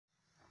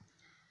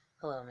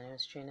Hello, my name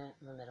is Trina.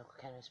 I'm a medical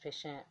cannabis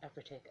patient. I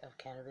partake of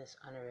cannabis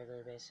on a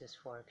regular basis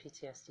for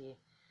PTSD,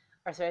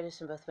 arthritis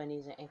in both my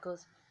knees and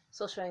ankles,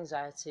 social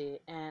anxiety,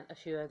 and a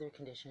few other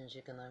conditions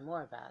you can learn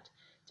more about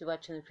to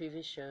watching the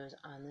previous shows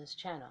on this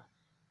channel.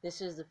 This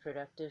is the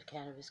Productive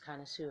Cannabis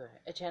Connoisseur,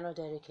 a channel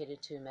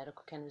dedicated to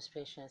medical cannabis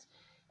patients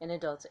and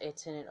adults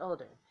 18 and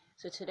older.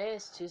 So today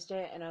is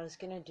Tuesday, and I was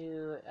going to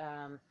do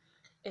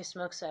a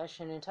smoke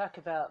session and talk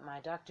about my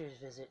doctor's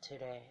visit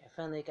today. I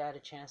finally got a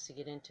chance to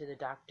get into the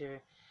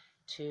doctor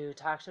to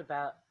talk to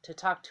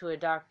a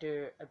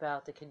doctor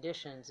about the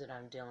conditions that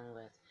I'm dealing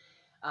with.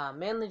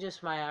 Mainly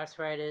just my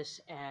arthritis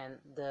and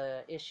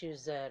the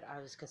issues that I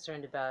was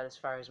concerned about as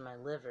far as my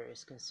liver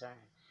is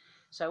concerned.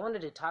 So I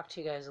wanted to talk to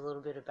you guys a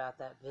little bit about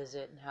that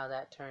visit and how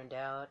that turned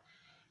out,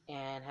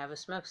 and have a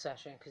smoke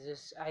session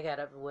because I got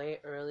up way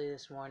early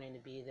this morning to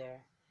be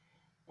there,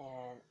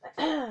 and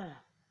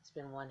it's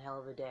been one hell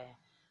of a day.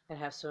 I'm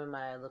gonna have some of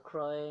my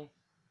LaCroix.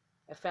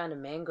 I found a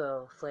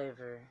mango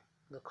flavor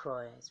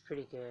LaCroix. It's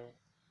pretty good.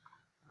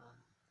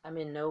 I'm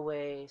in no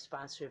way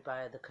sponsored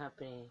by the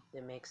company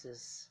that makes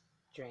this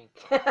drink.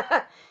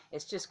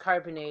 It's just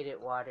carbonated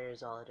water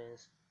is all it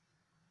is.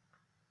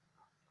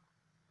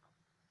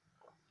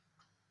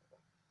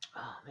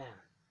 Oh man.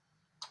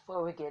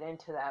 Before we get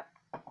into that,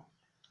 I'm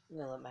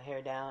going to let my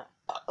hair down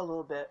a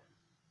little bit.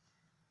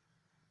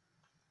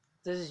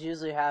 This is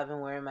usually how I've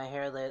been wearing my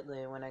hair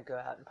lately when I go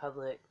out in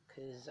public,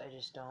 because I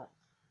just don't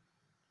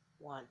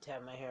want to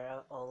have my hair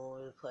out all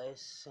over the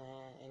place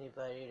and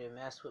anybody to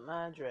mess with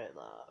my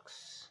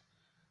dreadlocks.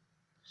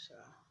 So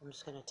I'm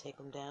just going to take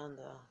them down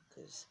though,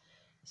 because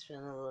it's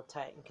feeling a little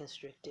tight and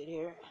constricted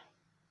here.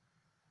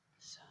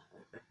 So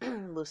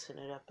loosen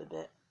it up a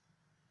bit.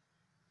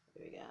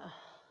 There we go.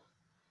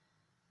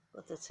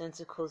 Let the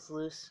tentacles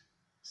loose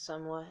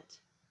somewhat.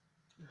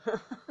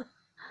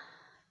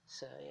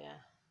 So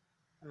yeah,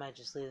 I might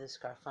just leave the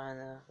scarf on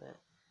though, but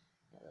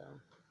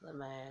let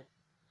my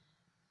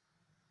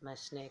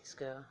snakes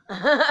go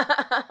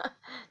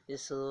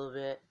just a little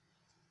bit.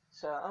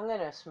 So I'm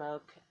gonna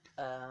smoke.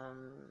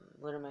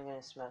 What am I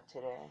gonna smoke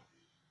today?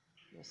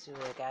 Let's see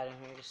what I got in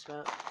here to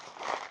smoke.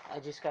 I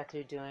just got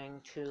through doing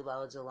 2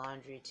 loads of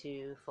laundry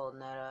too,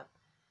 folding that up.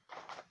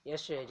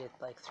 Yesterday I did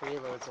like 3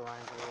 loads of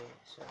laundry,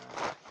 so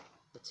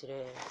but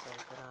today it's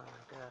like, oh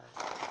my god.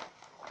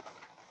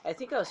 I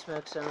think I'll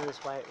smoke some of this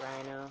white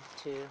rhino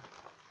too.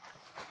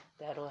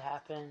 That'll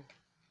happen.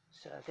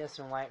 So I've got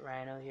some white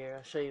rhino here.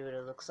 I'll show you what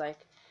it looks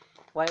like.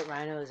 White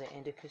rhino is an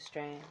indica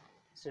strain.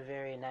 It's a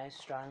very nice,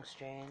 strong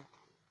strain.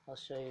 I'll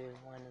show you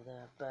one of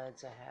the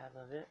buds I have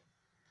of it.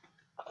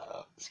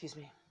 Excuse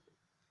me.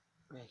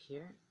 Right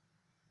here.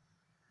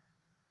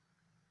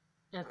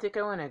 And I think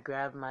I want to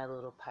grab my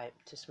little pipe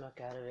to smoke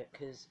out of it,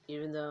 because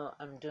even though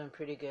I'm doing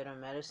pretty good on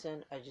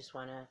medicine, I just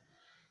want to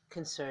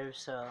conserve,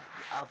 so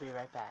I'll be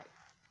right back.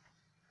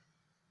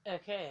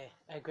 Okay,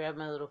 I grabbed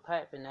my little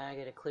pipe and now I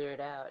gotta clear it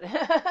out.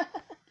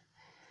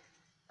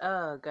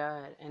 Oh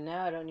god, and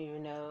now I don't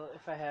even know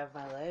if I have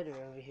my lighter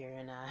over here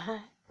or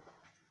not.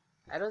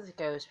 I don't think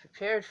I was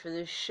prepared for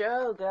this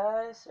show,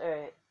 guys.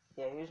 Alright,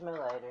 yeah, here's my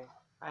lighter.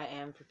 I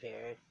am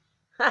prepared.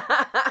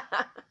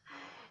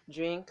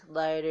 Drink,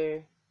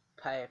 lighter,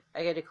 pipe.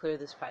 I gotta clear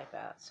this pipe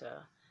out,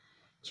 so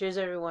cheers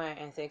everyone,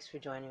 and thanks for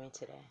joining me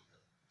today.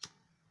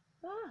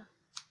 Ah.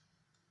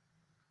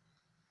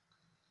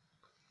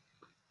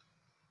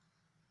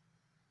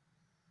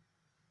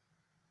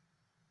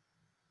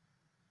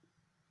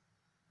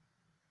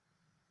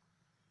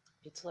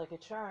 It's like a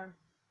charm.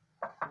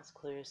 Let's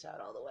clear this out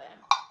all the way.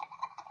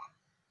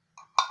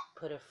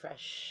 Put a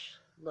fresh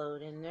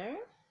load in there.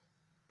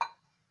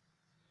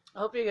 I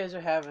hope you guys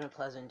are having a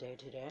pleasant day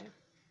today.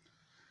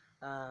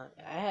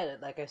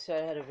 Like I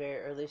said, I had a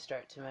very early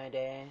start to my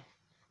day.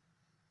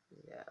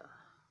 Yeah,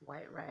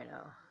 white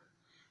rhino.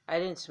 I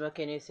didn't smoke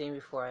anything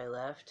before I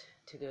left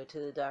to go to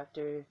the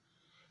doctor.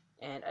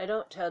 And I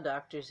don't tell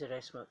doctors that I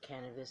smoke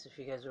cannabis, if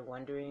you guys are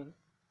wondering.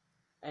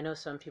 I know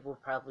some people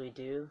probably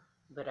do,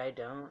 but I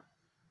don't.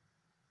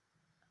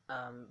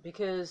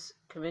 Because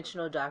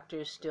conventional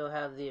doctors still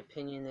have the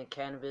opinion that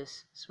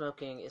cannabis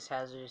smoking is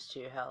hazardous to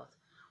your health,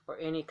 or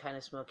any kind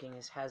of smoking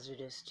is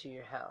hazardous to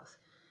your health.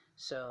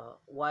 So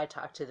why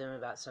talk to them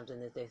about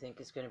something that they think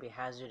is going to be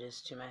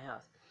hazardous to my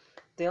health?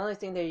 The only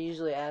thing they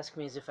usually ask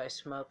me is if I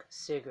smoke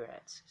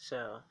cigarettes.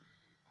 So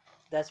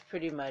that's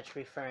pretty much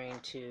referring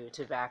to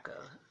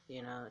tobacco,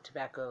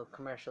 tobacco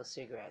commercial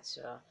cigarettes.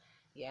 So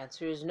the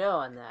answer is no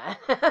on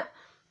that.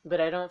 But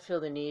I don't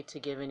feel the need to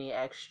give any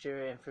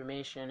extra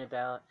information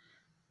about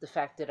the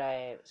fact that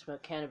I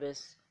smoke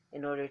cannabis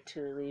in order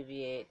to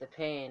alleviate the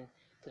pain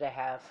that I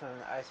have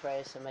from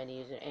arthritis in my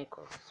knees and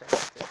ankles. Sorry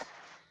about this.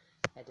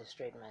 I had to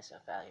straighten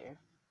myself out here.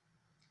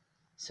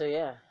 So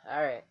yeah,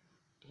 alright.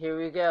 Here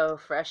we go.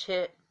 Fresh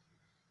hit.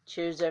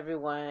 Cheers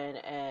everyone,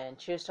 and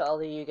cheers to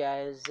all of you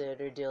guys that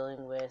are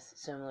dealing with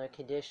similar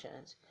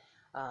conditions.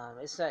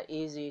 It's not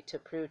easy to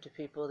prove to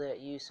people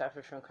that you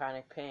suffer from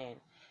chronic pain.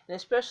 And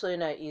especially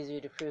not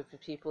easy to prove to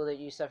people that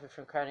you suffer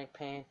from chronic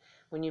pain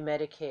when you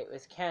medicate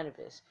with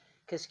cannabis.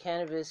 because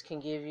cannabis can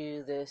give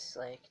you this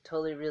like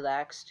totally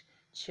relaxed,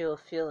 chill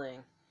feeling.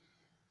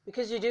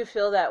 Because you do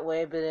feel that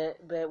way,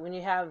 but when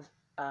you have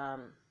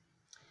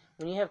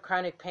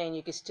chronic pain,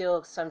 you can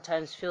still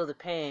sometimes feel the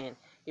pain,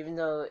 even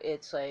though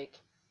it's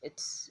like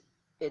it's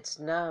it's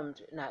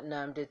numbed, not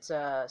numbed, it's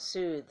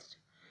soothed,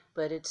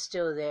 but it's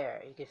still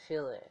there. You can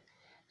feel it.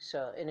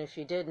 So, and if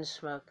you didn't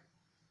smoke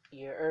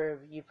your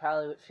herb, you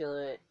probably would feel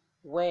it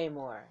way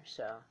more.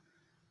 So,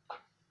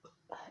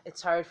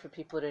 it's hard for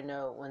people to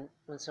know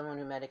when someone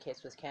who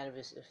medicates with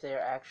cannabis if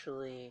they're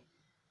actually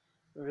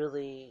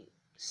really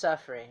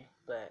suffering,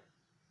 but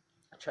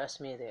trust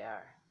me, they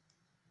are.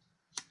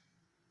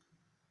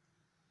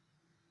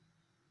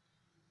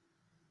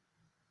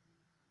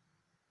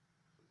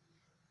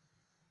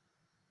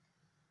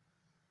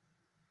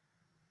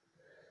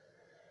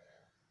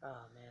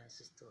 Oh man,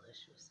 this is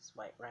delicious. This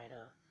white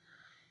rhino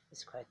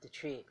is quite the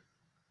treat.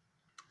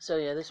 So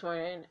yeah, this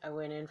morning I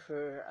went in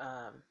for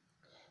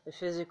the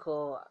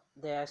physical.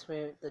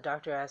 The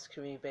doctor asked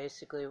me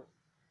basically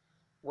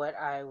what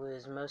I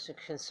was most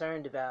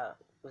concerned about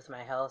with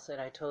my health, and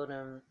I told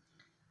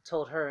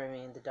her, I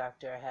mean, the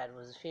doctor I had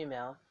was a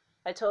female.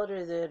 I told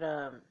her that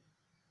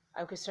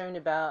I'm concerned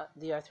about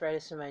the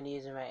arthritis in my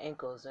knees and my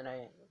ankles, and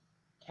I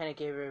kind of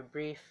gave her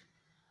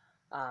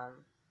um,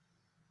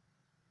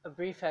 a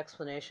brief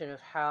explanation of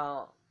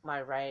how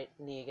my right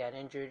knee got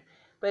injured,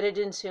 but it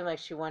didn't seem like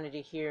she wanted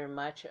to hear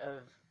much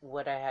of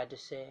what I had to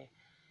say,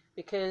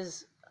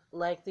 because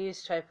like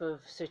these type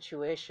of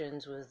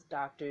situations with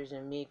doctors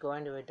and me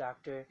going to a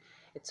doctor,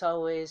 it's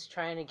always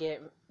trying to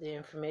get the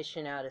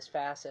information out as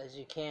fast as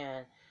you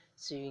can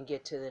so you can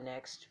get to the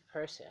next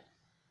person,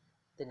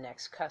 the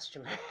next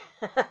customer.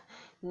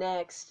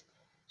 Next.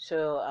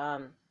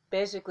 So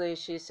basically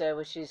she said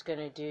what she's going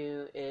to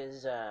do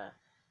is I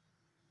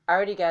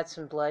already got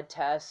some blood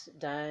tests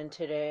done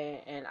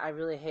today, and I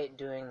really hate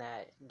doing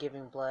that,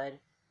 giving blood.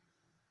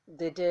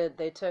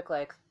 They took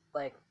like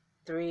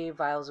 3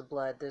 vials of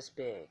blood this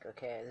big,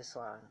 okay, this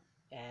long.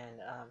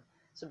 And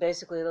so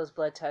basically those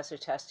blood tests are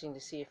testing to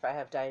see if I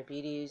have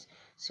diabetes,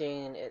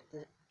 trying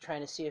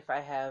to see if I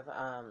have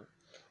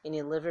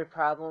any liver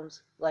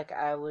problems, like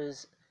I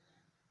was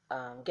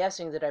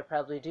guessing that I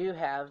probably do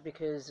have,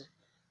 because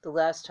the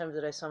last time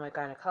that I saw my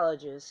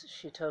gynecologist,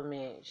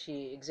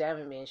 she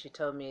examined me and she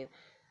told me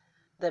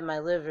that my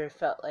liver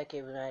felt like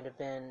it might have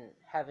been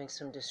having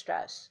some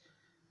distress.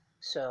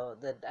 So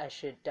that I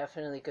should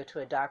definitely go to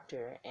a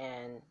doctor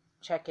and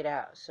check it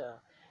out. So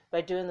by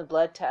doing the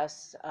blood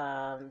tests,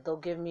 they'll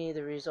give me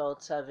the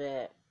results of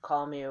it,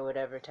 call me or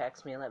whatever,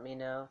 text me and let me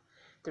know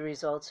the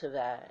results of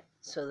that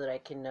so that I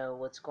can know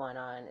what's going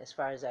on as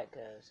far as that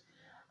goes.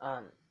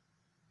 Um,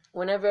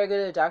 Whenever I go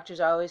to the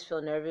doctors, I always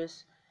feel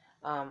nervous.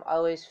 I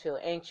always feel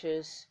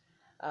anxious.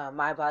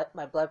 My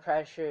blood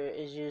pressure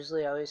is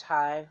usually always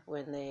high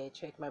when they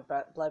check my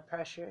blood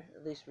pressure,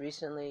 at least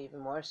recently, even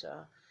more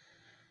so.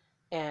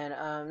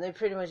 And they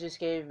pretty much just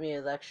gave me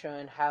a lecture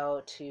on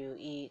how to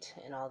eat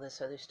and all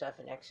this other stuff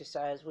and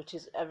exercise, which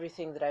is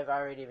everything that I've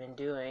already been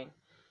doing.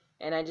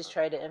 And I just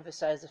tried to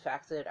emphasize the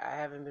fact that I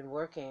haven't been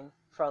working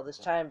for all this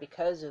time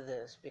because of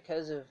this,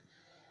 because of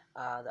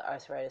the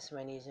arthritis in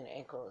my knees and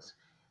ankles.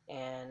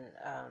 And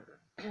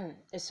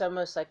it's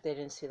almost like they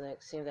didn't see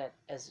that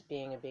as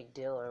being a big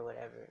deal or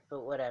whatever,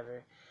 but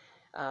whatever.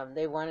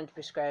 They wanted to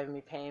prescribe me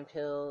pain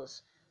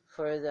pills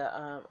for the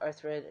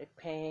arthritic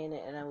pain,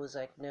 and I was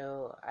like,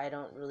 no, I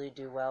don't really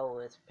do well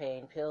with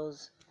pain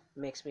pills. It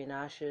makes me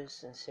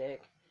nauseous and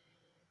sick.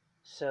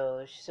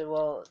 So she said,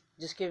 well,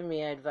 just give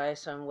me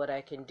advice on what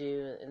I can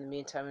do in the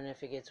meantime, and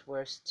if it gets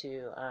worse,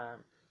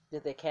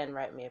 that they can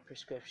write me a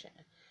prescription.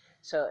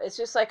 So it's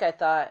just like I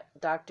thought.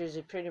 Doctors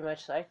are pretty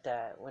much like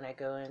that when I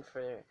go in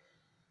for,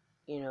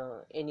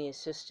 any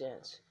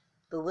assistance.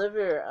 The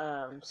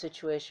liver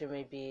situation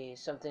may be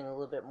something a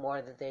little bit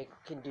more that they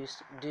can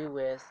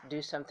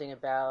do something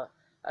about,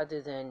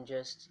 other than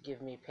just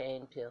give me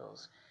pain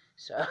pills.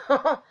 So,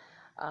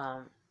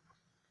 um,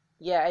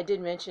 yeah, I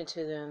did mention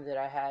to them that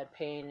I had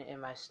pain in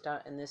my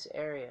stomach, in this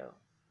area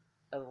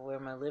of where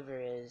my liver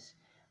is,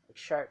 like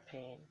sharp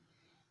pain,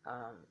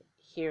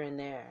 here and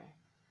there.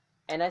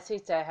 And I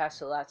think that has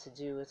a lot to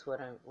do with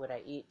what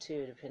I eat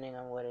too, depending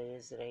on what it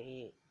is that I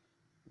eat.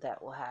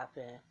 That will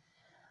happen.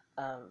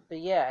 But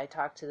yeah, I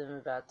talked to them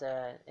about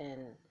that,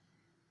 and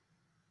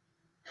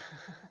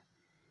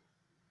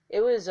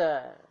it was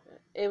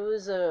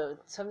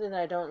something that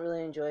I don't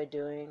really enjoy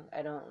doing.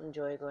 I don't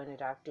enjoy going to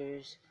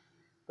doctors,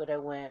 but I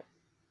went,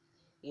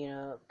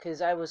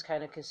 because I was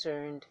kind of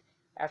concerned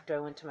after I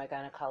went to my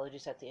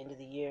gynecologist at the end of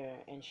the year,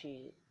 and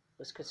she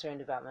was concerned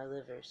about my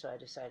liver, so I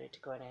decided to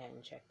go ahead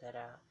and check that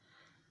out.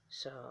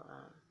 So,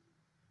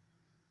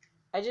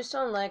 I just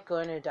don't like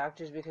going to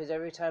doctors, because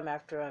every time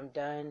after I'm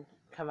done,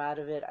 come out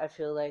of it, I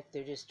feel like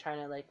they're just trying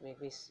to like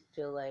make me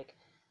feel like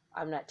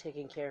I'm not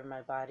taking care of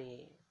my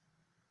body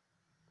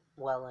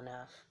well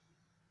enough,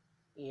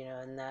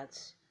 and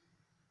that's,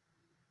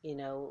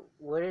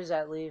 where does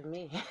that leave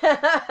me?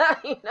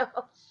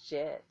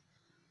 Shit.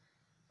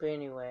 But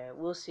anyway,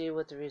 we'll see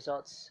what the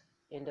results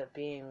end up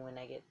being when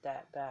I get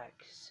that back.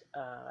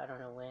 I don't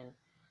know when.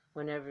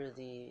 Whenever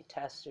the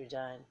tests are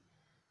done,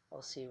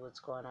 we'll see what's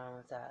going on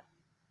with that.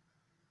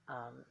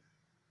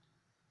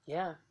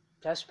 Yeah,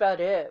 that's about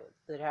it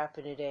that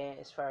happened today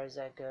as far as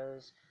that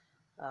goes.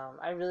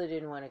 I really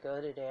didn't want to go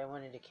today. I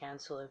wanted to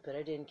cancel it, but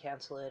I didn't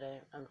cancel it.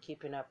 I'm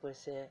keeping up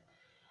with it.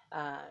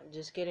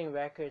 Just getting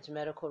records,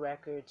 medical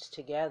records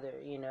together,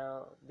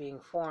 being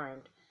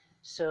formed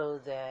so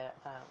that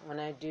when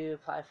I do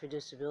apply for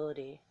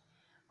disability,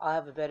 I'll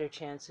have a better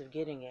chance of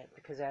getting it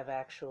because I have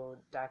actual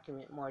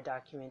more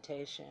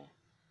documentation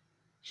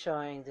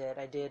showing that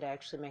I did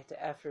actually make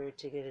the effort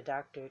to get a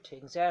doctor to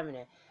examine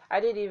it. I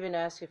did even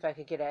ask if I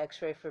could get an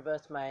x-ray for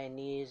both my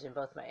knees and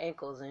both my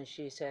ankles, and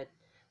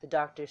the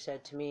doctor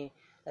said to me,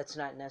 that's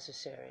not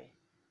necessary.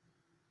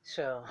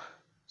 So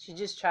she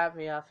just chopped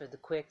me off at the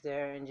quick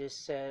there and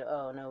just said,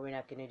 oh, no, we're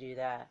not going to do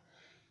that.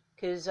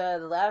 Because the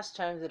last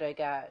time that I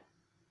got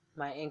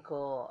my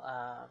ankle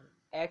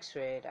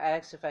x-rayed, I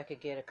asked if I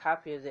could get a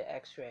copy of the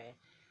x-ray.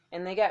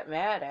 And they got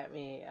mad at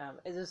me.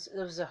 It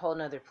was a whole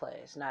nother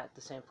place, not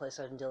the same place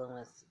I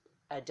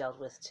dealt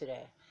with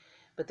today.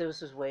 But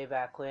this was way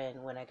back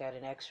when I got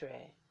an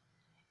x-ray.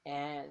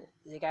 And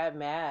they got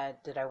mad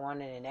that I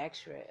wanted an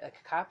x-ray, like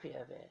a copy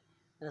of it.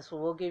 And they said,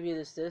 well, we'll give you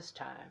this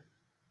time.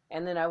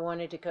 And then I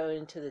wanted to go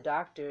into the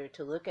doctor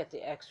to look at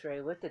the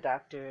x-ray with the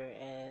doctor,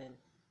 and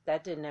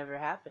that didn't ever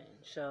happen.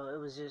 So it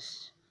was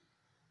just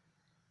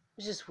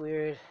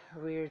weird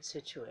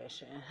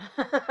situation.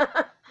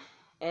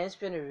 And it's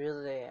been a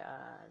really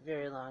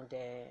very long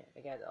day. I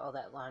got all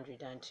that laundry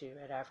done too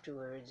right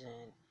afterwards,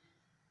 and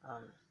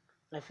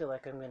I feel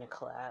like I'm going to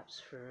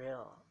collapse for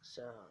real.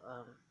 So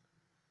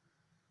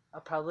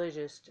I'll probably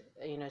just,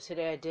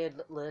 today I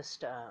did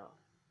list a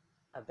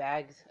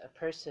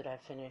purse that I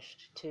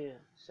finished too.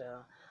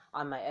 So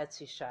on my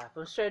Etsy shop,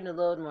 I'm starting to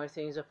load more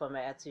things up on my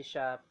Etsy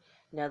shop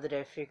now that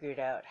I've figured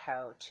out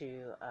how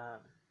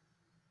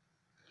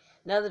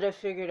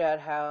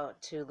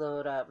to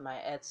load up my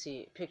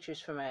Etsy pictures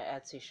from my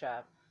Etsy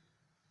shop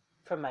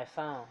from my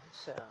phone,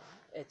 so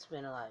it's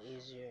been a lot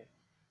easier.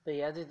 But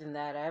yeah, other than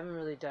that, I haven't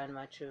really done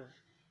much of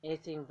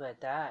anything but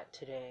that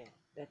today.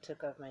 That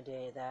took up my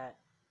day, that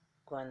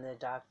going to the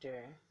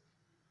doctor.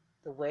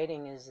 The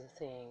waiting is the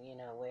thing,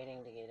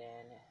 waiting to get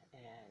in,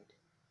 and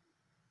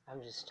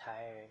I'm just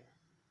tired.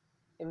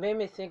 It made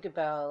me think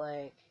about,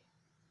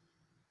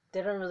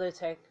 they don't really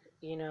take,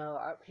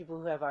 people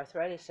who have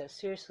arthritis that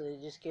seriously.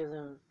 They just give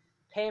them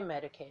pain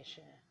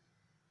medication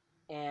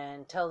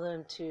and tell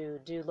them to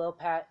do low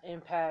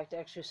impact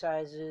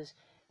exercises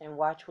and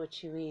watch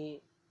what you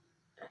eat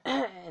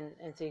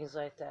and things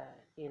like that,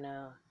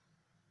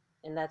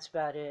 and that's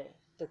about it.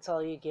 That's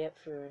all you get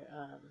for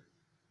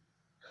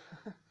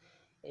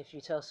if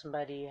you tell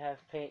somebody you have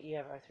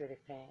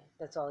arthritic pain.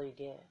 That's all you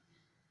get.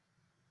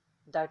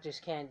 Doctors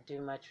can't do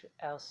much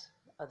else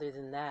other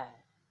than that,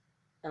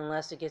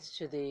 unless it gets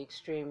to the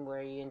extreme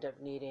where you end up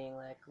needing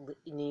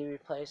knee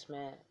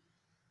replacement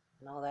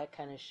and all that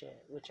kind of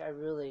shit, which I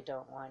really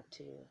don't want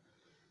to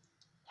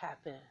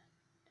happen.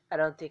 I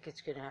don't think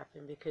it's going to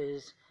happen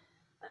because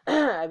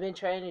I've been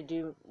trying to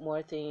do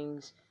more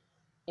things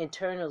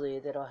internally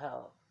that'll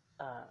help.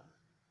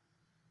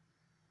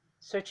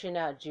 Searching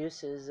out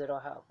juices that'll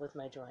help with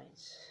my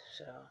joints.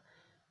 So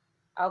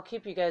I'll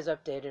keep you guys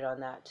updated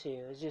on that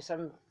too. It's just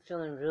I'm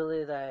feeling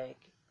really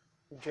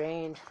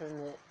drained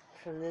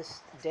from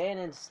this day,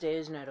 and this day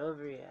is not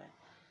over yet.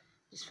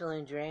 Just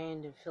feeling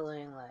drained and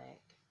feeling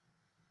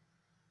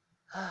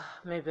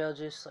maybe I'll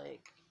just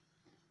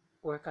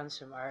work on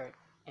some art,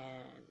 and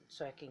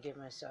so I can get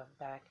myself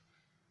back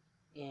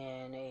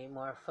in a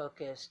more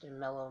focused and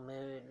mellow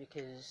mood,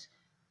 because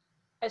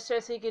I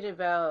started thinking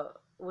about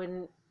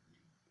when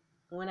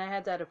I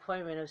had that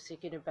appointment, I was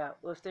thinking about,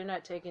 well, if they're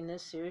not taking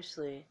this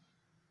seriously,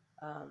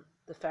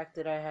 the fact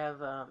that I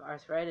have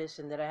arthritis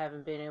and that I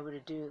haven't been able to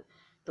do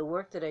the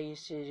work that I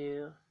used to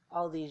do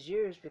all these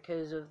years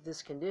because of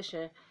this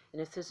condition,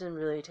 and if this isn't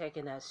really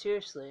taking that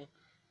seriously,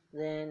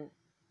 then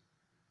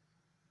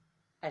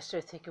I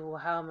start thinking, well,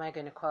 how am I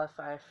going to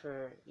qualify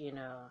for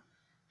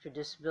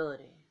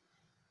disability?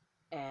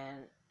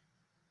 And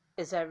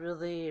is that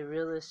really a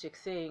realistic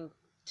thing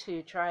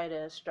to try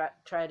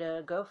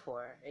to go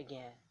for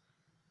again?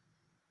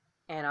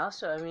 And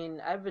also,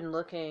 I've been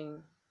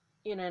looking,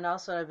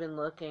 I've been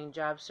looking,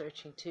 job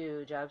searching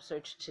too. Job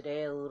searched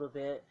today a little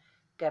bit.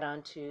 Got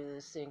onto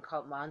this thing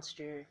called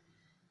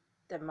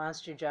that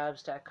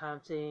monsterjobs.com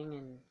thing,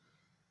 and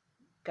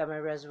got my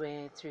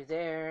resume through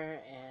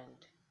there and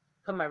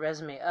put my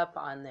resume up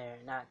on there,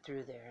 not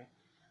through there,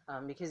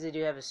 because they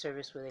do have a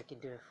service where they can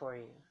do it for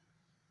you.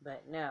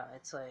 But no,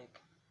 it's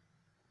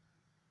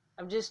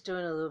I'm just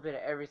doing a little bit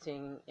of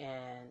everything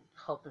and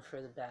hoping for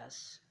the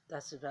best.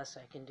 That's the best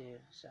I can do.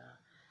 So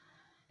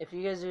if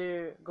you guys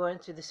are going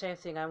through the same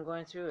thing I'm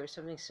going through or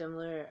something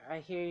similar, I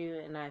hear you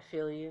and I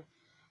feel you,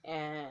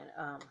 and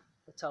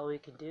that's all we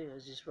can do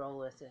is just roll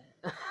with it.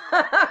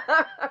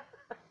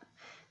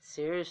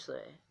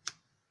 Seriously.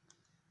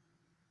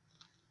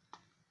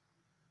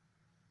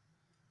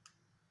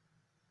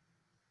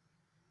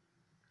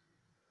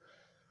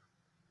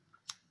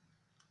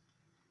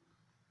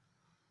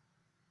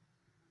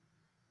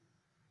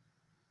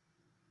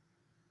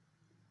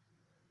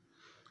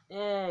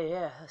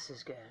 Yeah, this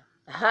is good.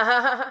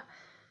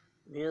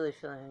 Really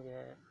feeling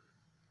good.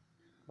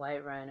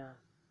 White Rhino.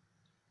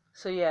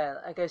 So yeah,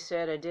 like I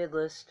said, I did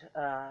list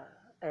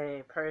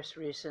a purse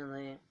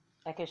recently.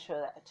 I can show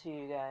that to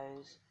you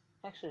guys.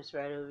 Actually, it's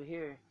right over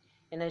here.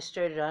 And I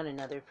started on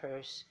another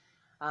purse.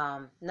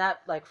 Not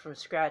like from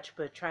scratch,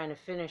 but trying to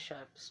finish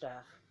up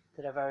stuff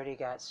that I've already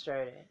got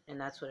started. And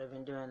that's what I've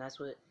been doing. That's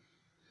what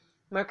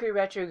Mercury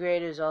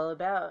retrograde is all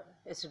about.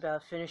 It's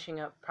about finishing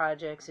up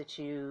projects that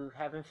you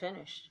haven't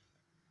finished.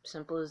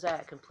 Simple as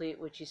that. Complete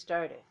what you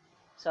started.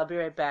 So I'll be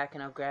right back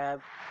and I'll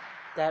grab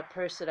that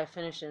purse that I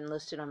finished and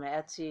listed on my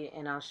Etsy,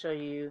 and I'll show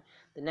you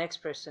the next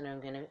person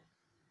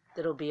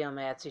that'll be on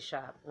my Etsy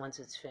shop once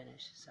it's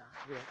finished. So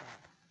I'll be right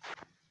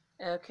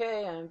back.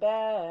 Okay, I'm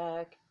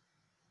back.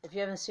 If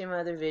you haven't seen my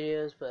other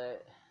videos,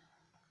 but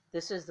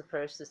this is the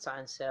purse that's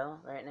on sale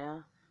right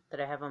now that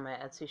I have on my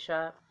Etsy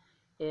shop.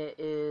 It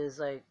is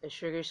like a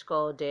Sugar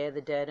Skull Day of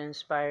the Dead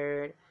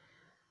inspired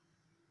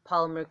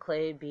polymer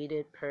clay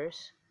beaded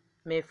purse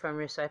made from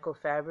recycled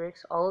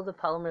fabrics. All of the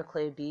polymer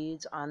clay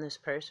beads on this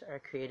purse are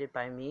created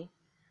by me.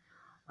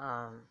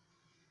 So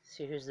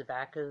here's the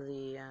back of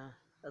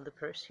the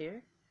purse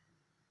here.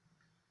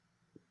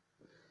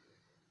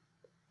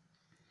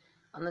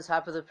 On the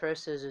top of the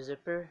purse is a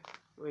zipper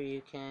where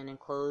you can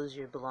enclose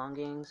your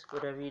belongings,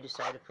 whatever you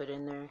decide to put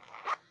in there.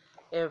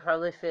 It would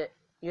probably fit.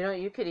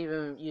 You could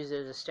even use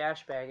it as a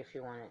stash bag if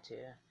you wanted to,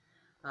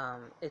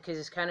 because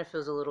it kind of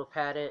feels a little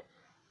padded.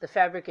 The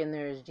fabric in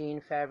there is jean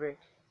fabric,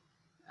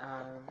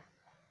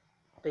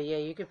 but yeah,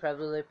 you could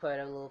probably put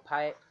a little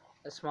pipe,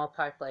 a small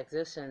pipe like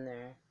this in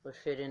there. Would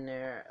fit in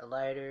there, a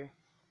lighter,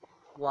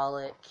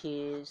 wallet,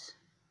 keys,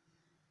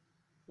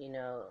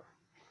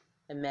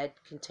 a med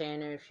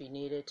container if you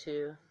needed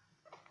to.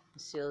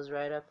 It seals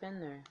right up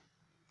in there.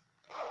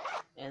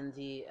 And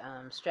the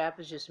strap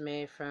is just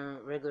made from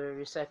regular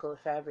recycled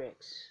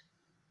fabrics.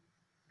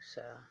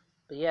 So,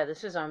 but yeah,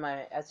 this is on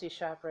my Etsy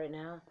shop right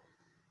now.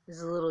 This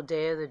is a little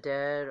Day of the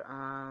Dead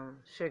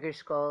sugar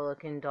skull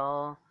looking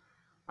doll.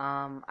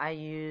 I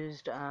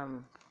used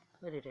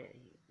what did I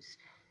use?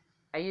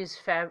 I used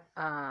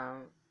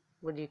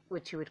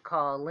what you would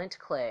call lint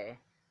clay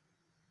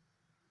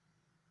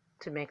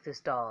to make this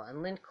doll.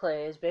 And lint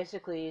clay is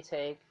basically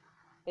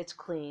it's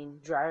clean,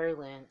 dryer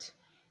lint,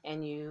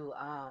 and you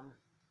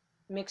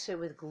mix it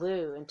with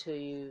glue until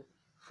you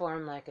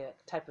form like a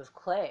type of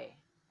clay.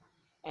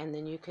 And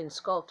then you can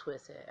sculpt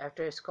with it.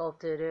 After I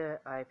sculpted it,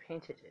 I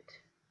painted it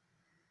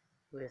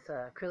with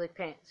acrylic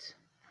paints.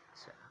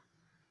 So,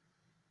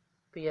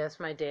 but yeah, that's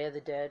my Day of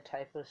the Dead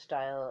type of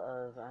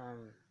style of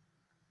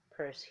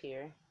purse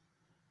here.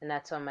 And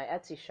that's on my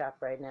Etsy shop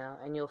right now.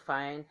 And you'll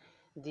find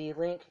the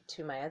link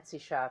to my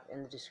Etsy shop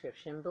in the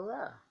description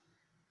below.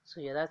 So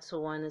yeah, that's the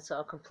one that's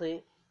all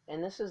complete.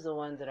 And this is the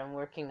one that I'm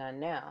working on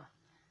now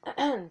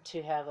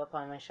to have up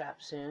on my shop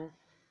soon.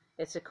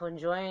 It's a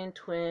conjoined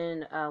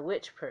twin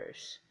witch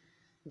purse.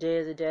 Day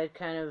of the Dead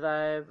kind of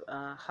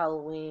vibe,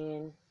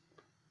 Halloween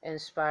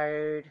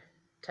inspired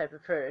type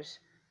of purse.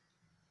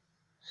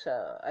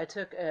 So I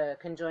took a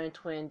conjoined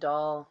twin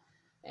doll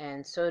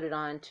and sewed it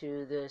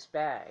onto this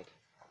bag.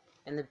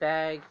 And the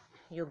bag,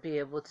 you'll be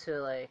able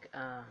to like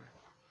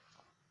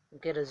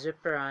get a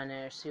zipper on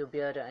there, so you'll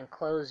be able to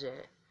enclose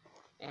it.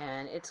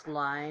 And it's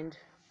lined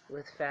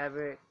with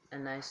fabric, a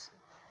nice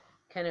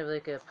kind of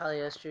like a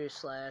polyester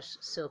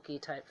 / silky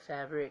type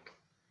fabric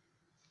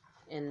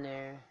in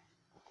there.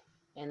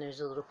 And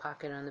there's a little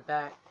pocket on the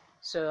back.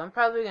 So I'm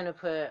probably gonna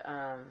put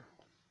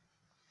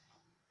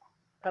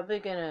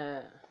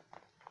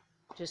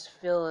just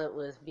fill it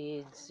with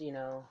beads,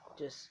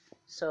 just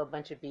sew a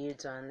bunch of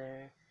beads on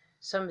there.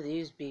 Some of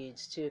these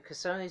beads too, because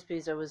some of these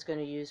beads I was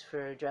gonna use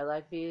for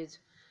dreadlock beads,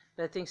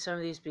 but I think some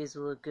of these beads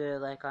will look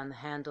good like on the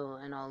handle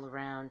and all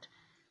around.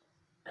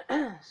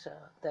 So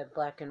that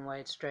black and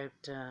white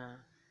striped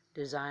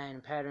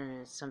design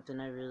pattern is something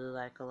I really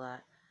like a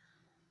lot.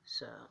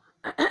 So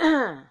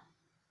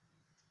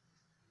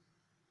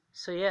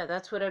so yeah,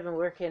 that's what I've been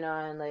working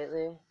on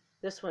lately.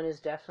 This one is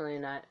definitely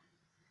not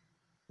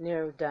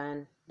near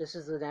done. This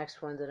is the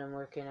next one that I'm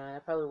working on. I'll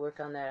probably work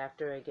on that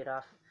after I get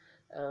off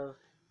of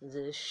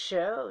the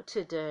show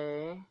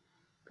today.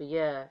 But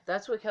yeah,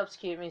 that's what helps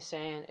keep me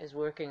sane, is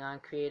working on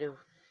creative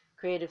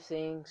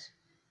things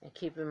and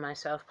keeping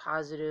myself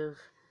positive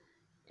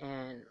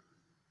and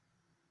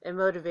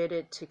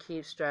motivated to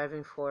keep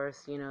striving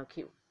forth,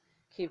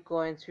 keep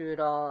going through it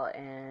all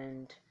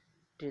and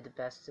do the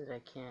best that I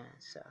can.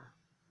 So,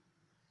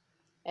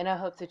 and I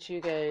hope that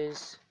you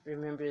guys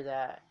remember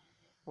that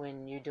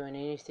when you're doing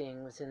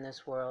anything within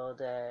this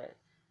world,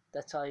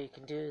 that's all you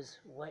can do is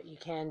what you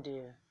can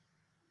do.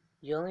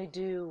 You only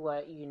do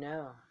what you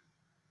know,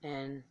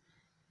 and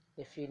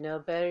if you know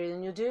better,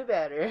 then you'll do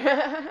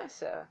better.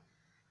 So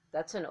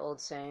that's an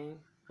old saying,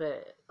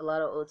 but a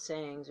lot of old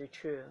sayings are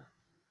true.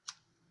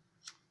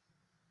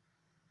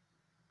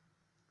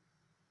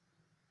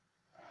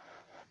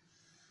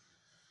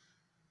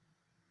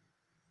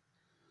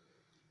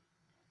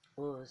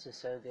 Ooh, this is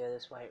so good,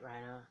 this white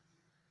rhino.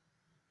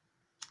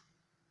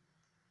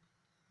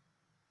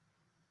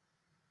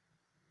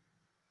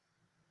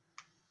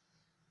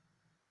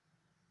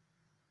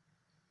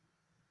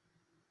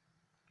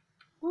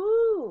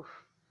 Woo!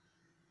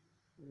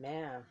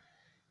 Man.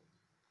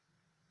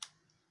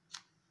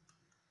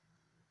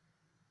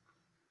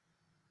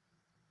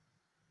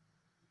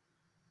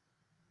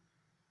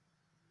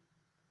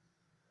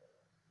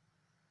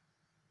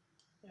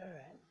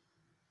 Alright.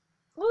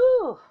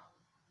 Woo!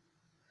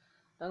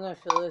 I'm going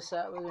to fill this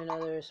up with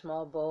another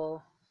small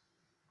bowl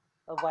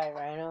of white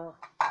rhino.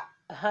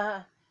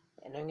 And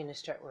I'm going to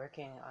start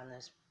working on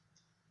this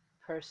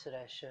purse that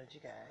I showed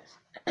you guys.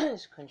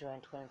 This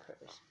conjoined twin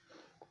purse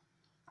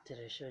that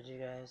I showed you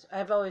guys.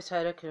 I've always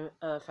had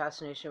a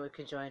fascination with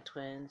conjoined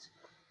twins.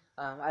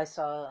 I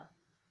saw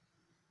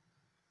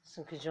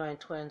some conjoined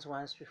twins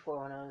once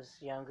before when I was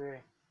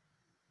younger,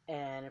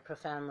 and it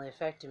profoundly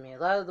affected me. A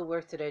lot of the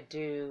work that I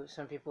do,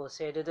 some people will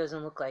say it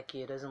doesn't look like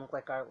you, it doesn't look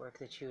like artwork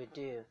that you would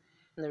do.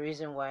 And the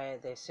reason why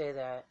they say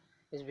that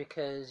is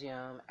because,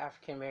 I'm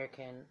African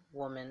American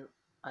woman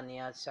on the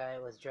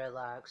outside with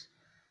dreadlocks.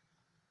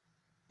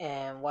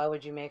 And why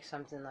would you make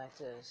something like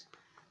this?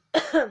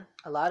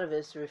 A lot of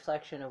it's a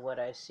reflection of what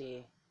I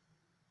see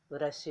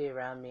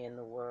around me in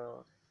the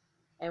world,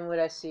 and what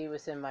I see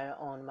within my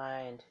own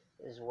mind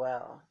as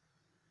well.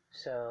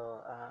 So,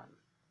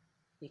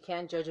 you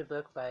can't judge a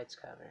book by its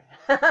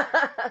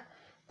cover.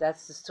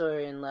 That's the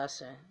story and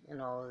lesson in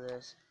all of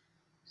this.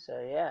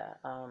 So yeah,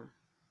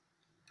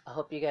 I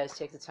hope you guys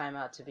take the time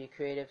out to be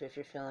creative if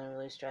you're feeling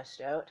really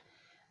stressed out,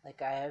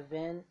 like I have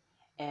been,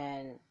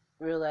 and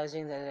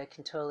realizing that it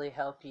can totally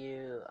help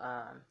you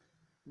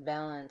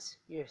balance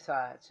your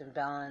thoughts and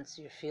balance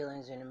your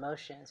feelings and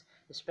emotions,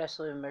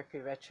 especially with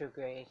Mercury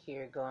retrograde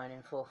here going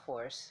in full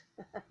force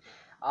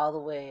all the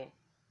way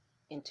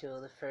until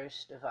the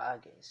 1st of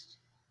August.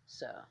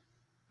 So,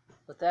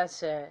 with that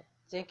said,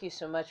 thank you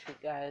so much,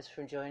 guys,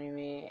 for joining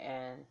me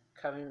and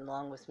coming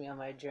along with me on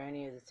my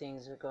journey of the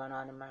things that are going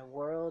on in my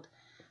world.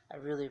 I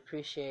really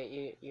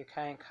appreciate your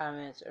kind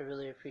comments. I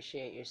really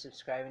appreciate your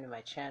subscribing to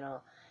my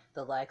channel.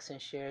 The likes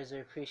and shares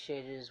are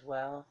appreciated as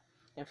well.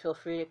 And feel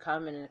free to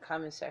comment in the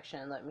comment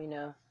section and let me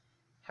know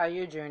how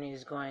your journey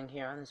is going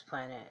here on this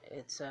planet.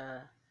 It's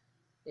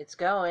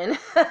going.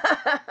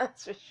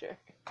 That's for sure.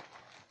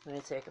 I'm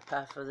going to take a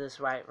puff of this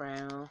white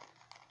rhino,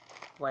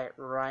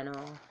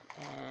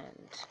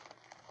 and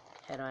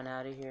head on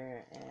out of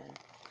here and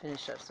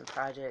finish up some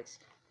projects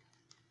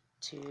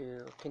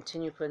to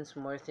continue putting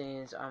some more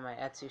things on my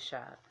Etsy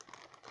shop.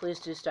 Please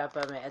do stop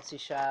by my Etsy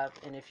shop,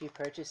 and if you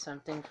purchase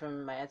something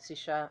from my Etsy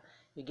shop,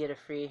 you get a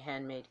free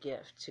handmade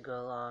gift to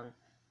go along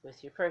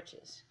with your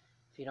purchase.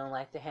 If you don't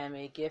like the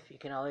handmade gift, you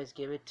can always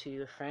give it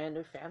to a friend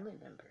or family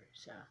member.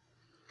 So,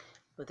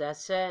 with that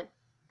said,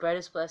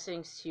 brightest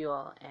blessings to you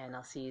all, and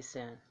I'll see you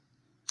soon.